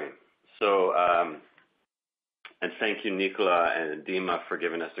 Jeremy. So, and thank you, Nicola and Dima, for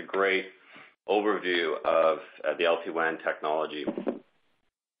giving us a great overview of the LPWAN technology.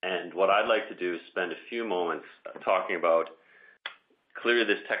 And what I'd like to do is spend a few moments talking about, clearly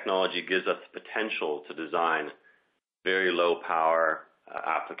this technology gives us the potential to design very low power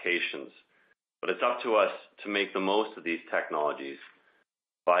applications. But it's up to us to make the most of these technologies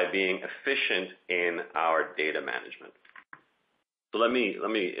by being efficient in our data management. So let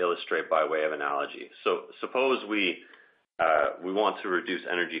me illustrate by way of analogy. So suppose we want to reduce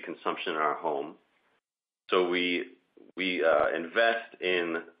energy consumption in our home. So we invest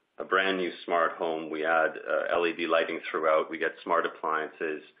in a brand new smart home. We add LED lighting throughout. We get smart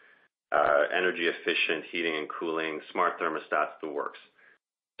appliances, energy efficient heating and cooling, smart thermostats, the works.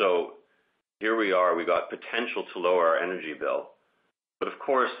 So here we are. We got potential to lower our energy bill. But of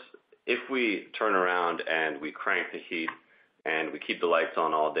course, if we turn around and we crank the heat and we keep the lights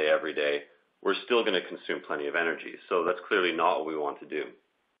on all day, every day, we're still going to consume plenty of energy. So that's clearly not what we want to do.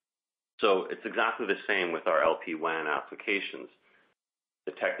 So it's exactly the same with our LPWAN applications.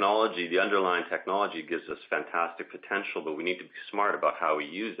 The technology, the underlying technology gives us fantastic potential, but we need to be smart about how we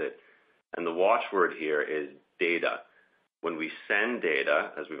use it. And the watchword here is data. When we send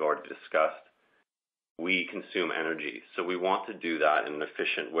data, as we've already discussed, we consume energy. So we want to do that in an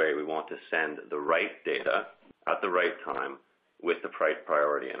efficient way. We want to send the right data at the right time with the right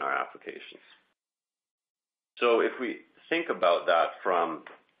priority in our applications. So if we think about that from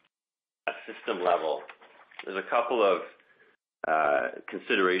a system level, there's a couple of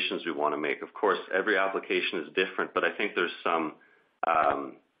considerations we want to make. Of course, every application is different, but I think there's some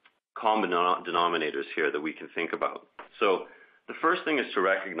common denominators here that we can think about. So the first thing is to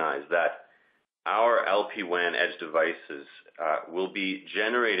recognize that our LPWAN edge devices will be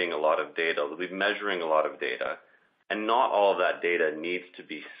generating a lot of data, they'll be measuring a lot of data, and not all of that data needs to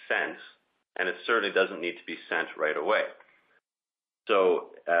be sent, and it certainly doesn't need to be sent right away. So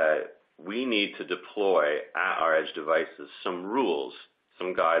we need to deploy at our edge devices some rules,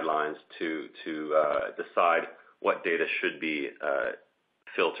 some guidelines to decide what data should be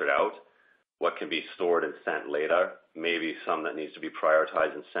filtered out, what can be stored and sent later, maybe some that needs to be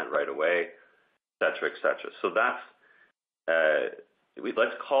prioritized and sent right away, et cetera, et cetera. So that's,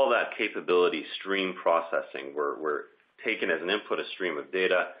 let's call that capability stream processing. We're taking as an input a stream of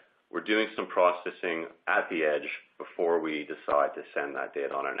data. We're doing some processing at the edge before we decide to send that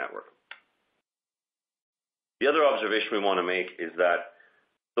data on our network. The other observation we want to make is that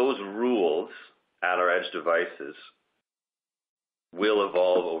those rules at our edge devices will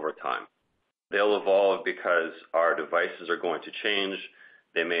evolve over time. They'll evolve because our devices are going to change.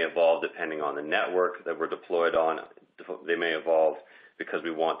 They may evolve depending on the network that we're deployed on. They may evolve because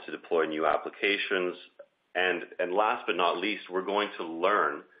we want to deploy new applications. And last but not least, we're going to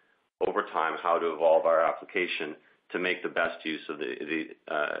learn over time how to evolve our application to make the best use of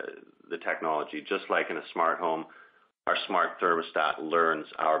the technology. Just like in a smart home, our smart thermostat learns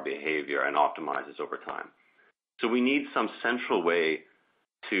our behavior and optimizes over time. So we need some central way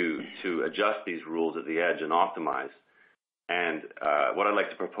to adjust these rules at the edge and optimize. And what I'd like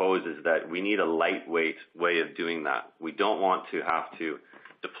to propose is that we need a lightweight way of doing that. We don't want to have to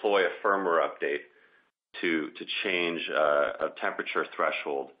deploy a firmware update to change a temperature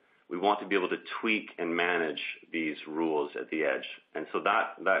threshold, we want to be able to tweak and manage these rules at the edge. And so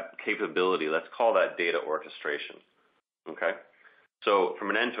that capability, let's call that data orchestration. Okay? So from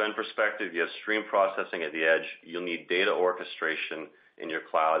an end-to-end perspective, you have stream processing at the edge. You'll need data orchestration in your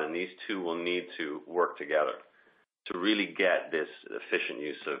cloud, and these two will need to work together to really get this efficient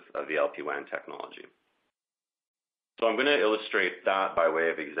use of the LPWAN technology. So I'm going to illustrate that by way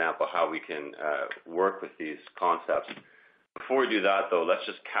of example, how we can work with these concepts. Before we do that, though, let's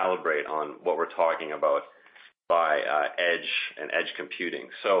just calibrate on what we're talking about by edge and edge computing.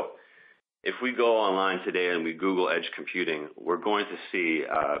 So if we go online today and we Google edge computing, we're going to see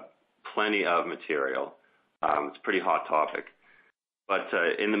plenty of material. It's a pretty hot topic. But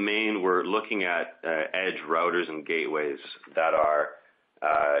in the main, we're looking at edge routers and gateways that are,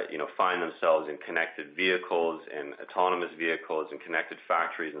 find themselves in connected vehicles, in autonomous vehicles, in connected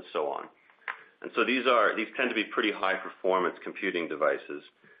factories, and so on. And so these tend to be pretty high-performance computing devices,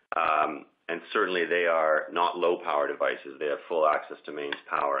 and certainly they are not low-power devices. They have full access to mains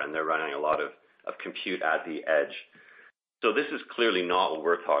power, and they're running a lot of compute at the edge. So this is clearly not what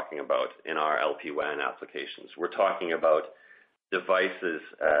we're talking about in our LPWAN applications. We're talking about devices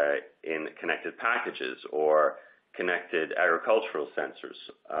in connected packages or connected agricultural sensors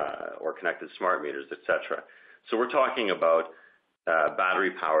or connected smart meters, etc. So we're talking about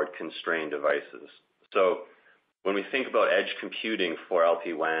battery-powered constrained devices. So when we think about edge computing for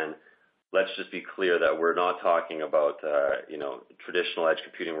LPWAN, let's just be clear that we're not talking about traditional edge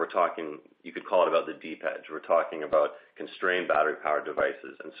computing. We're talking, you could call it about the deep edge. We're talking about constrained battery-powered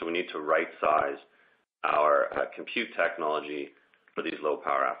devices, and so we need to right-size our compute technology for these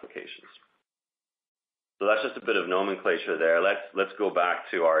low-power applications. So that's just a bit of nomenclature there. Let's go back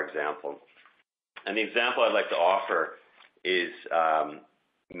to our example. And the example I'd like to offer is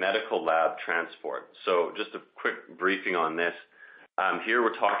medical lab transport. So just a quick briefing on this. Here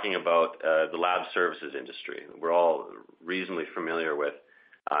we're talking about the lab services industry. We're all reasonably familiar with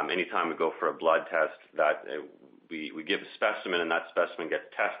anytime we go for a blood test that we give a specimen and that specimen gets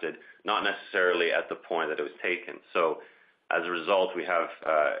tested, not necessarily at the point that it was taken. So as a result, we have,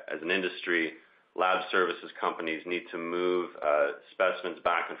 as an industry, lab services companies need to move specimens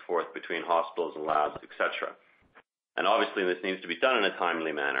back and forth between hospitals and labs, etc. And obviously this needs to be done in a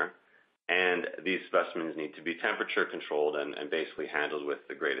timely manner, and these specimens need to be temperature controlled and basically handled with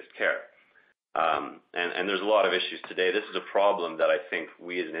the greatest care. And there's a lot of issues today. This is a problem that I think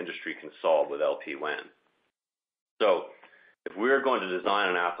we as an industry can solve with LPWAN. So if we're going to design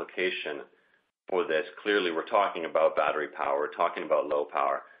an application for this, clearly we're talking about battery power, we're talking about low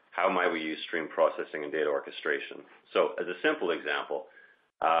power. How might we use stream processing and data orchestration? So as a simple example,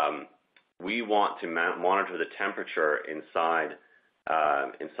 we want to monitor the temperature inside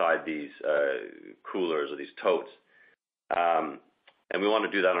these coolers or these totes. And we want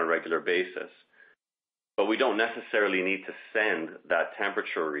to do that on a regular basis. But we don't necessarily need to send that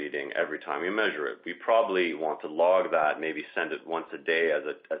temperature reading every time we measure it. We probably want to log that, maybe send it once a day as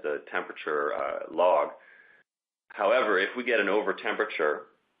a temperature log. However, if we get an over-temperature,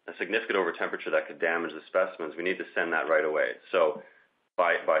 a significant over-temperature that could damage the specimens, we need to send that right away. So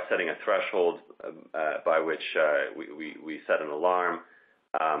by setting a threshold by which we set an alarm,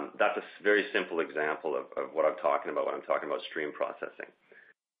 that's a very simple example of what I'm talking about when I'm talking about stream processing.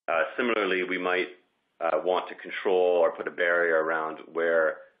 Similarly, we might want to control or put a barrier around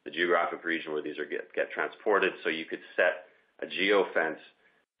where the geographic region where these get transported, so you could set a geofence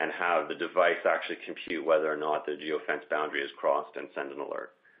and have the device actually compute whether or not the geofence boundary is crossed and send an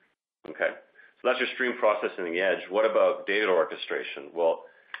alert. Okay, so that's your stream processing on the edge. What about data orchestration? Well,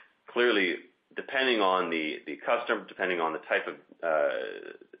 clearly, depending on the customer, depending on the type of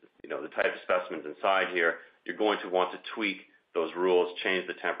the type of specimens inside here, you're going to want to tweak those rules, change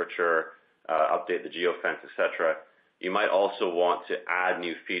the temperature, update the geofence, etc. You might also want to add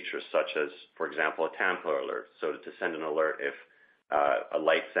new features such as, for example, a tamper alert, so to send an alert if a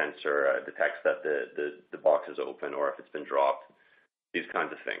light sensor detects that the box is open or if it's been dropped, these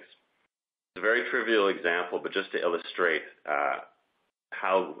kinds of things. It's a very trivial example, but just to illustrate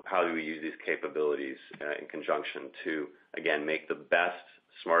how do we use these capabilities in conjunction to, again, make the best,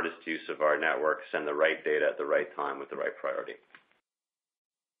 smartest use of our network, send the right data at the right time with the right priority.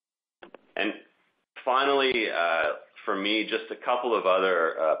 And finally, for me, just a couple of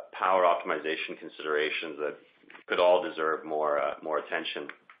other power optimization considerations that could all deserve more attention.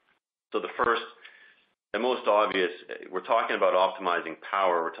 So the first, the most obvious, we're talking about optimizing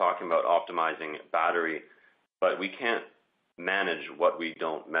power, we're talking about optimizing battery, but we can't manage what we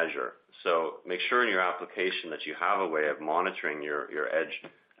don't measure. So make sure in your application that you have a way of monitoring your edge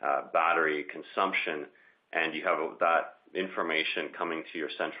battery consumption, and you have that information coming to your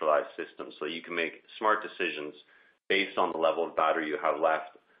centralized system so you can make smart decisions based on the level of battery you have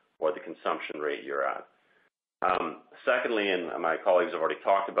left or the consumption rate you're at. Secondly, and my colleagues have already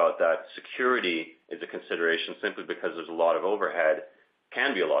talked about that, security is a consideration simply because there's a lot of overhead,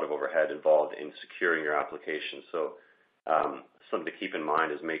 can be a lot of overhead involved in securing your application. So something to keep in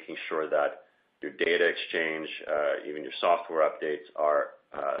mind is making sure that your data exchange, even your software updates are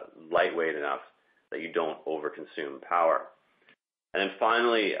lightweight enough that you don't overconsume power. And then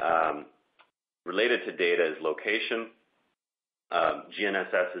finally, related to data is location.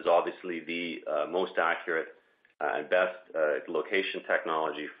 GNSS is obviously the most accurate and best location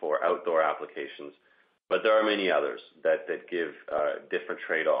technology for outdoor applications, but there are many others that give different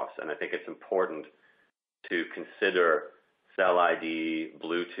trade-offs, and I think it's important to consider cell ID,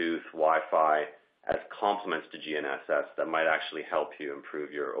 Bluetooth, Wi-Fi as complements to GNSS that might actually help you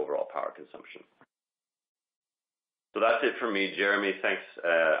improve your overall power consumption. So that's it for me, Jeremy. Thanks.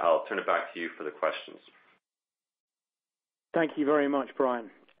 I'll turn it back to you for the questions. Thank you very much,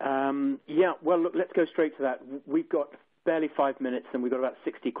 Brian. Yeah, well, look, let's go straight to that. We've got barely 5 minutes, and we've got about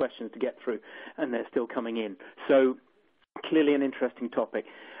 60 questions to get through, and they're still coming in. So clearly an interesting topic.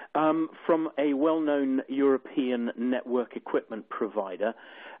 From a well-known European network equipment provider,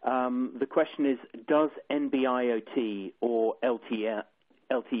 the question is, does NB-IoT or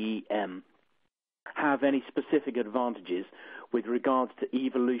LTE-M have any specific advantages with regards to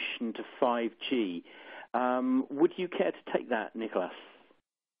evolution to 5G? Would you care to take that, Nicholas?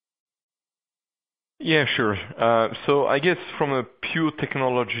 Yeah, sure. So I guess from a pure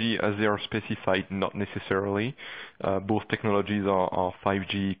technology as they are specified, not necessarily. Both technologies are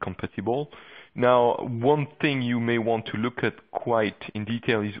 5G compatible. Now, one thing you may want to look at quite in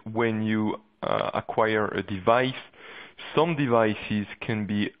detail is when you acquire a device, some devices can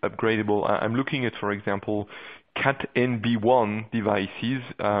be upgradable. I'm looking at, for example, Cat-NB1 devices.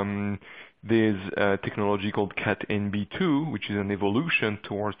 There's a technology called Cat-NB2, which is an evolution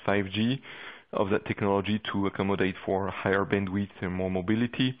towards 5G of that technology to accommodate for higher bandwidth and more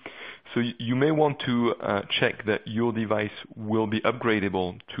mobility. So you may want to check that your device will be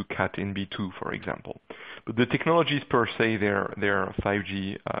upgradable to Cat-NB2, for example. But the technologies per se, they're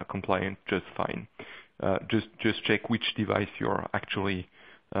 5G compliant just fine. Just check which device you're actually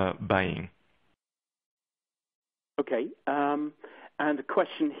buying. Okay. And a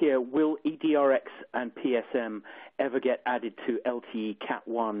question here, will EDRX and PSM ever get added to LTE Cat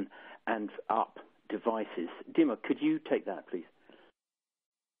 1 and up devices? Dima, could you take that, please?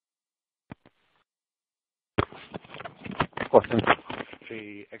 Of course.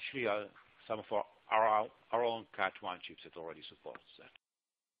 Actually, some of our own Cat 1 chipset already supports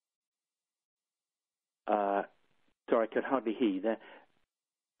that. Sorry, I could hardly hear you there.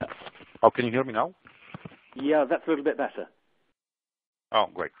 Oh, can you hear me now? Yeah, that's a little bit better. Oh,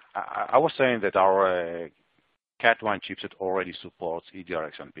 great. I was saying that our Cat 1 chipset already supports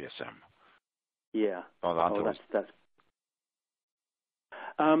EDRX and PSM. Yeah. Oh, that's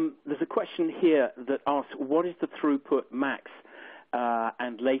there's a question here that asks, what is the throughput max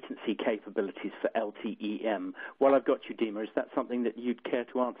and latency capabilities for LTE-M? Well, I've got you, Dima. Is that something that you'd care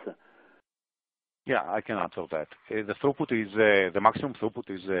to answer? Yeah, I can answer that. The throughput is the maximum throughput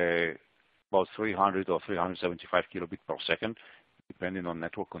is about 300 or 375 kilobits per second, depending on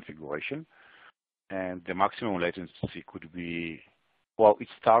network configuration. And the maximum latency could be, well, it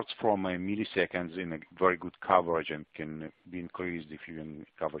starts from milliseconds in a very good coverage and can be increased if you're in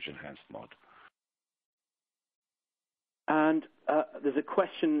coverage enhanced mode. And there's a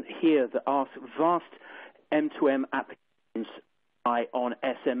question here that asks, vast M2M applications on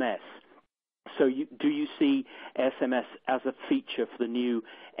SMS. So do you see SMS as a feature for the new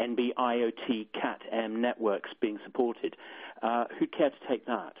NB-IoT Cat-M networks being supported? Who'd care to take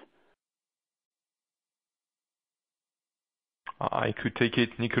that? I could take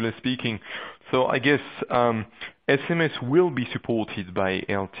it, Nicholas speaking. So I guess SMS will be supported by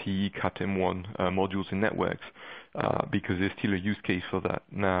LTE Cat-M1 modules and networks because there's still a use case for that.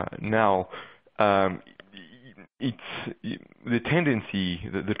 Now the tendency,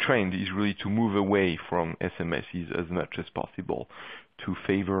 the trend is really to move away from SMSs as much as possible to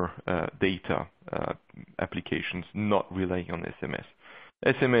favor data applications, not relying on SMS.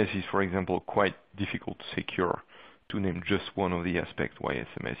 SMS is, for example, quite difficult to secure, to name just one of the aspects why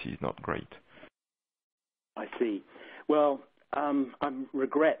SMS is not great. I see. Well, I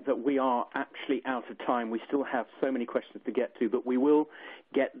regret that we are actually out of time. We still have so many questions to get to, but we will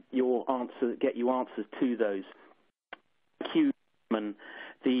get you answers to those. Thank you, Simon.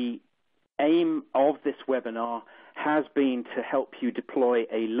 The aim of this webinar has been to help you deploy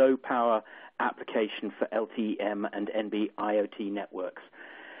a low-power application for LTE-M and NB IoT networks.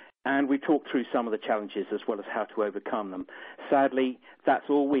 And we talked through some of the challenges as well as how to overcome them. Sadly, that's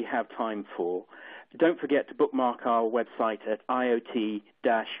all we have time for. Don't forget to bookmark our website at iot-now.com.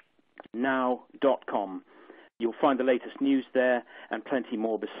 You'll find the latest news there and plenty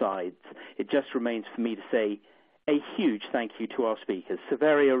more besides. It just remains for me to say a huge thank you to our speakers.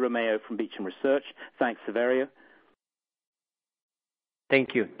 Severio Romeo from Beecham Research. Thanks, Severio.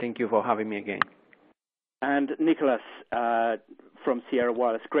 Thank you. Thank you for having me again. And Nicholas from Sierra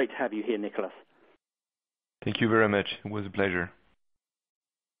Wireless. Great to have you here, Nicholas. Thank you very much. It was a pleasure.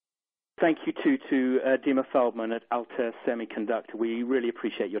 Thank you, too, to Dima Feldman at Altair Semiconductor. We really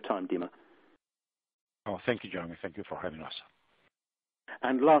appreciate your time, Dima. Oh, thank you, Jeremy. Thank you for having us.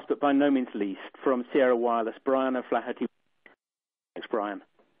 And last but by no means least, from Sierra Wireless, Brian O'Flaherty. Thanks, Brian.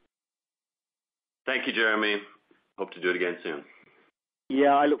 Thank you, Jeremy. Hope to do it again soon.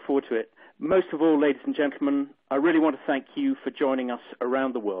 Yeah, I look forward to it. Most of all, ladies and gentlemen, I really want to thank you for joining us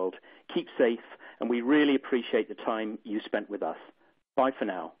around the world. Keep safe, and we really appreciate the time you spent with us. Bye for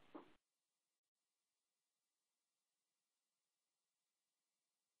now.